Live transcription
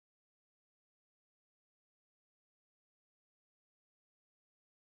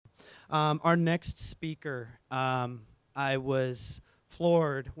Our next speaker, I was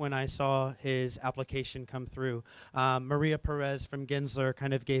floored when I saw his application come through. Maria Perez from Gensler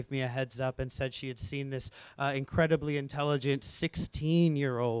kind of gave me a heads up and said she had seen this incredibly intelligent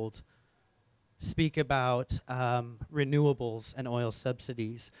 16-year-old speak about renewables and oil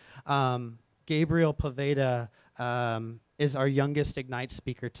subsidies. Gabriel Poveda is our youngest Ignite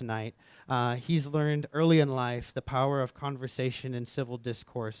speaker tonight. He's learned early in life the power of conversation and civil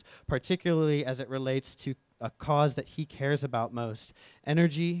discourse, particularly as it relates to a cause that he cares about most: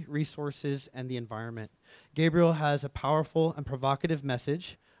 energy, resources, and the environment. Gabriel has a powerful and provocative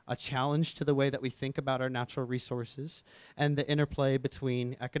message, a challenge to the way that we think about our natural resources, and the interplay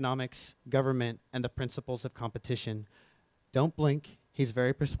between economics, government, and the principles of competition. Don't blink, he's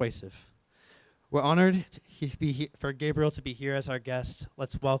very persuasive. We're honored for Gabriel to be here as our guest.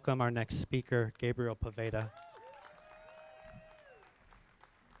 Let's welcome our next speaker, Gabriel Poveda.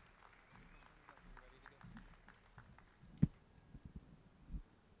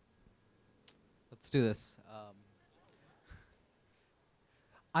 Let's do this.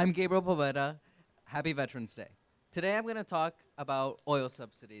 I'm Gabriel Poveda. Happy Veterans Day. Today I'm going to talk about oil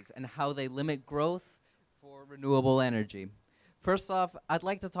subsidies and how they limit growth for renewable energy. First off, I'd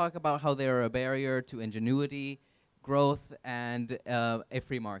like to talk about how they are a barrier to ingenuity, growth, and a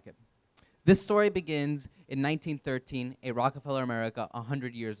free market. This story begins in 1913, a Rockefeller America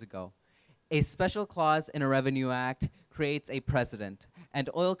 100 years ago. A special clause in a Revenue Act creates a precedent, and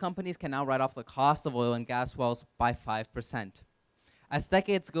oil companies can now write off the cost of oil and gas wells by 5%. As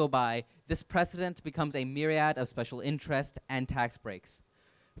decades go by, this precedent becomes a myriad of special interest and tax breaks.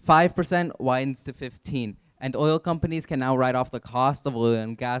 5% widens to 15%, and oil companies can now write off the cost of oil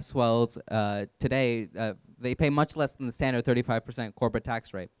and gas wells. Today, they pay much less than the standard 35% corporate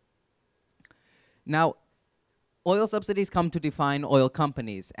tax rate. Now, oil subsidies come to define oil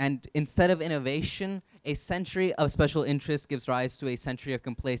companies, and instead of innovation, a century of special interest gives rise to a century of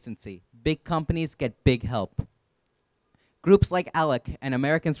complacency. Big companies get big help. Groups like ALEC and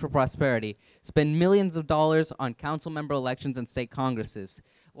Americans for Prosperity spend millions of dollars on council member elections and state congresses.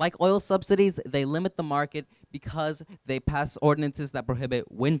 Like oil subsidies, they limit the market because they pass ordinances that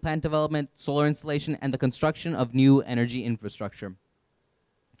prohibit wind plant development, solar installation, and the construction of new energy infrastructure.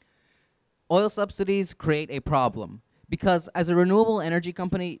 Oil subsidies create a problem because as a renewable energy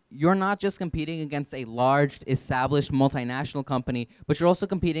company, you're not just competing against a large, established multinational company, but you're also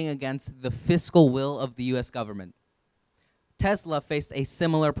competing against the fiscal will of the US government. Tesla faced a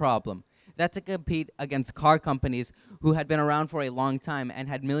similar problem. That to compete against car companies who had been around for a long time and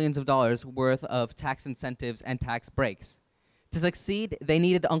had millions of dollars worth of tax incentives and tax breaks. To succeed, they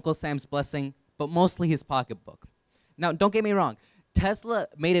needed Uncle Sam's blessing, but mostly his pocketbook. Now, don't get me wrong. Tesla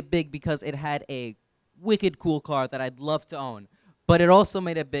made it big because it had a wicked cool car that I'd love to own. But it also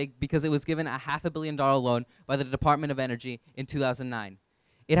made it big because it was given a $500 million loan by the Department of Energy in 2009.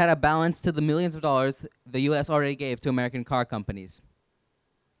 It had a balance to the millions of dollars the US already gave to American car companies.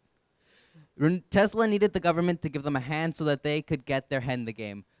 Tesla needed the government to give them a hand so that they could get their head in the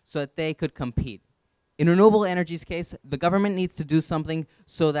game, so that they could compete. In renewable energy's case, the government needs to do something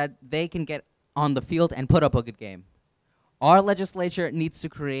so that they can get on the field and put up a good game. Our legislature needs to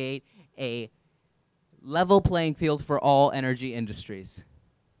create a level playing field for all energy industries.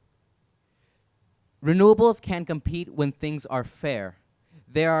 Renewables can compete when things are fair.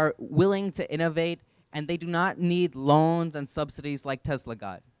 They are willing to innovate, and they do not need loans and subsidies like Tesla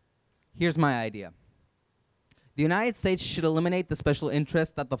got. Here's my idea. The United States should eliminate the special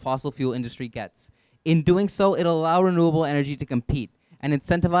interest that the fossil fuel industry gets. In doing so, it'll allow renewable energy to compete and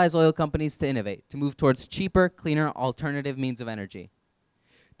incentivize oil companies to innovate, to move towards cheaper, cleaner, alternative means of energy.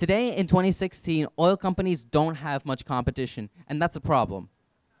 Today, in 2016, oil companies don't have much competition, and that's a problem.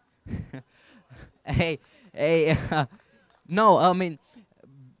 No, I mean,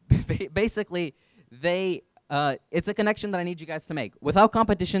 basically, it's a connection that I need you guys to make. Without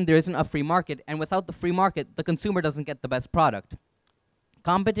competition, there isn't a free market, and without the free market, the consumer doesn't get the best product.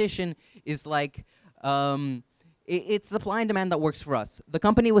 Competition is like, it's supply and demand that works for us. The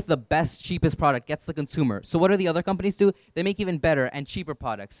company with the best, cheapest product gets the consumer. So what do the other companies do? They make even better and cheaper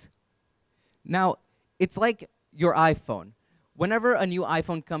products. Now, it's like your iPhone. Whenever a new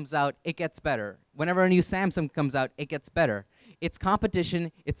iPhone comes out, it gets better. Whenever a new Samsung comes out, it gets better. It's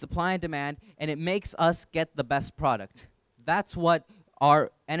competition, it's supply and demand, and it makes us get the best product. That's what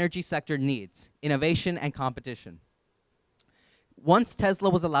our energy sector needs: innovation and competition. Once Tesla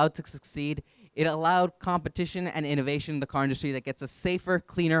was allowed to succeed, it allowed competition and innovation in the car industry that gets us safer,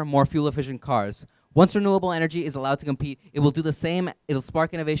 cleaner, more fuel-efficient cars. Once renewable energy is allowed to compete, it will do the same, it'll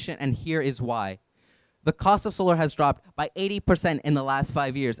spark innovation, and here is why. The cost of solar has dropped by 80% in the last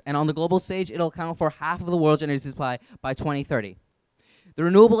 5 years, and on the global stage, it'll account for half of the world's energy supply by 2030. The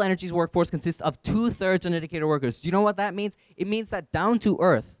renewable energies workforce consists of 2/3 uneducated workers. Do you know what that means? It means that down to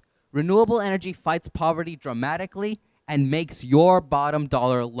earth, renewable energy fights poverty dramatically and makes your bottom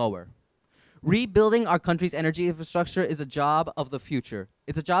dollar lower. Rebuilding our country's energy infrastructure is a job of the future.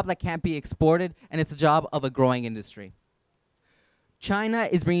 It's a job that can't be exported, and it's a job of a growing industry. China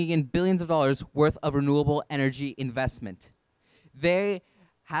is bringing in billions of dollars worth of renewable energy investment. They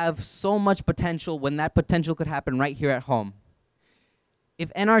have so much potential when that potential could happen right here at home.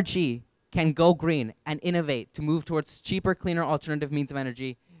 If NRG can go green and innovate to move towards cheaper, cleaner alternative means of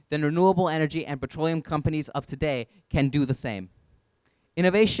energy, then renewable energy and petroleum companies of today can do the same.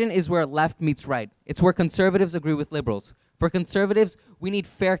 Innovation is where left meets right. It's where conservatives agree with liberals. For conservatives, we need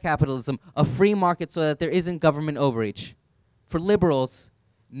fair capitalism, a free market so that there isn't government overreach. For liberals,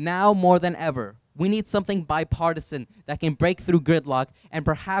 now more than ever, we need something bipartisan that can break through gridlock and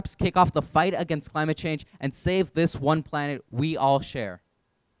perhaps kick off the fight against climate change and save this one planet we all share.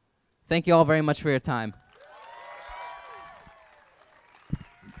 Thank you all very much for your time.